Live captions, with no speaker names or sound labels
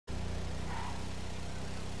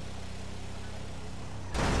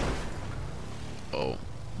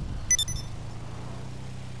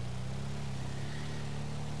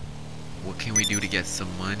get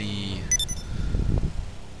some money.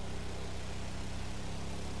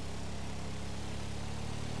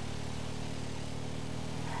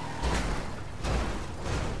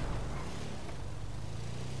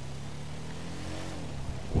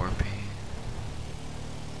 War paint.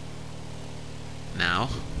 Now?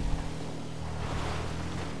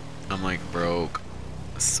 I'm like broke.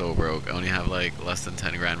 So broke. I only have like less than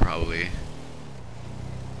 10 grand probably.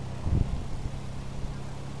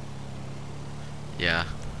 Yeah.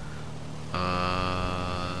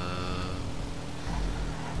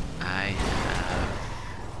 I have...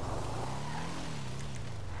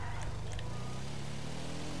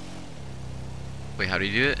 Wait, how do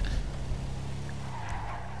you do it?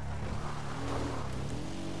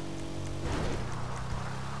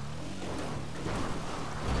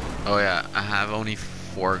 Oh yeah, I have only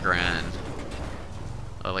 4 grand.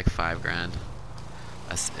 Or like 5 grand.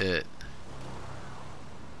 That's it.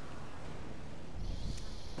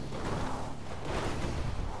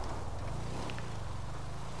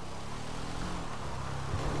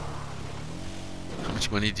 How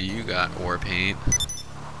much money do you got, war paint?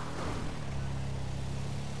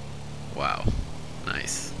 Wow.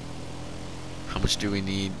 Nice. How much do we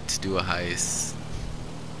need to do a heist?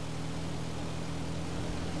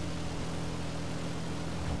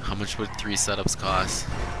 How much would 3 setups cost?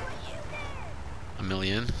 $1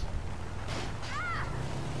 million?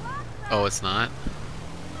 Oh, it's not?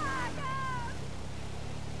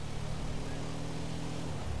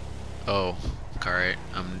 Oh, alright.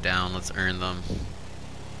 I'm down. Let's earn them.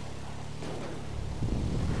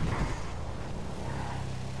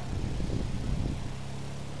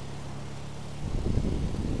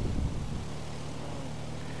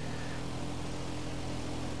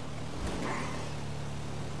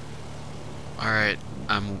 Alright,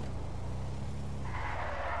 I'm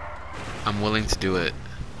willing to do it.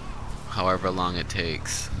 However long it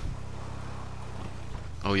takes.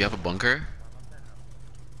 Oh, you have a bunker?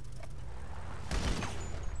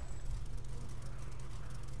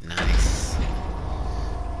 Nice.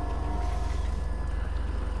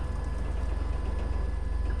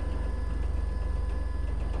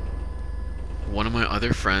 One of my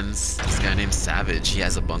other friends, this guy named Savage, he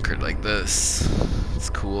has a bunker like this. It's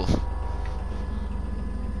cool.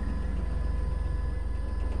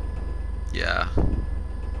 Yeah.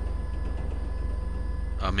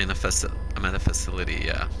 I'm at a facility,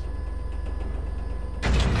 yeah.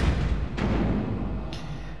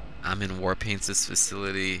 I'm in Warpaint's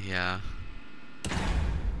facility, yeah.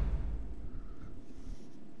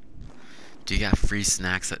 Do you got free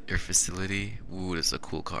snacks at your facility? Ooh, this is a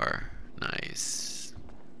cool car. Nice.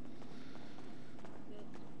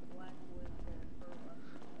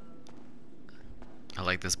 I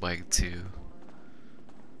like this bike too.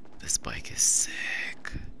 This bike is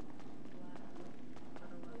sick.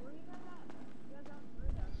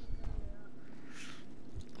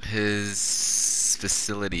 His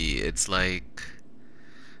facility, it's like...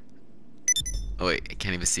 Oh wait, I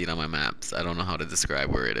can't even see it on my maps. I don't know how to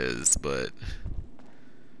describe where it is, but...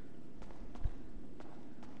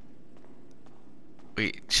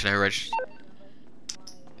 Wait, should I register?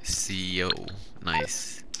 CEO.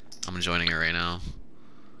 Nice. I'm joining her right now.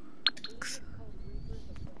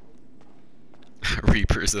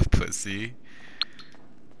 Reapers of Pussy.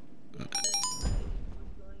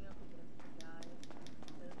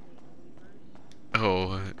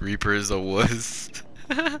 Oh, Reapers of Wuss.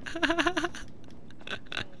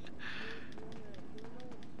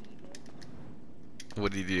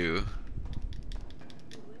 What do you do?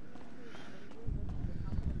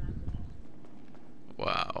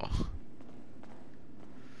 Wow.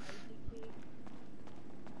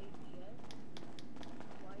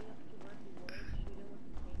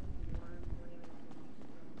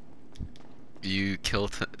 You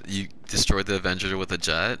destroyed the Avenger with a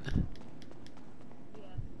jet?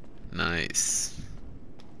 Nice.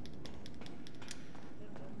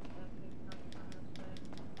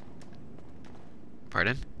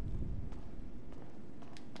 Pardon?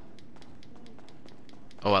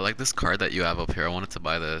 Oh, I like this card that you have up here. I wanted to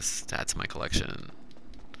buy this to add to my collection.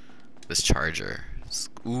 This charger.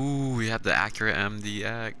 Ooh, we have the Acura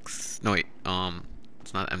MDX. No, wait,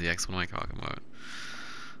 it's not MDX. What am I talking about?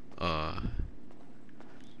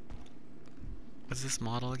 What's this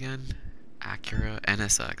model again? Acura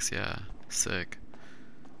NSX, yeah. Sick.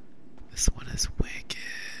 This one is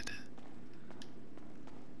wicked.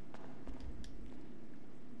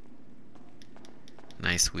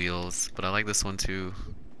 Nice wheels, but I like this one too.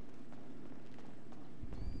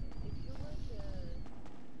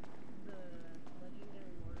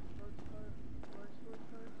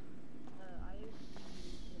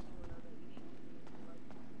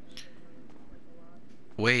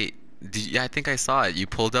 Wait, yeah, I think I saw it. You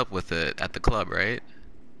pulled up with it at the club, right?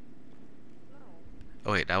 No,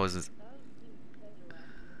 Oh wait, that was that was the pleasure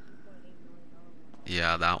wagon, the $2.8 million one.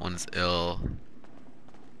 yeah, that one's ill.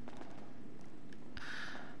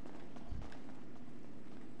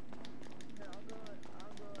 Here,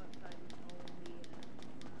 I'll go outside and follow the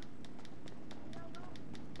map. Hey, Aldo,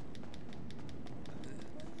 why did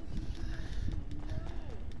you be my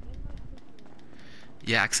CEO and my facility?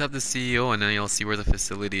 Yeah, accept the CEO and then you'll see where the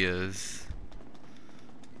facility is.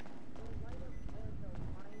 It'll light up as a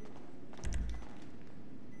line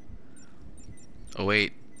green. Oh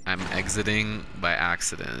wait, I'm exiting by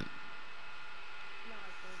accident. No,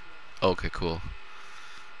 I told you that. Okay, cool.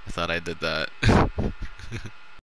 I thought I did that.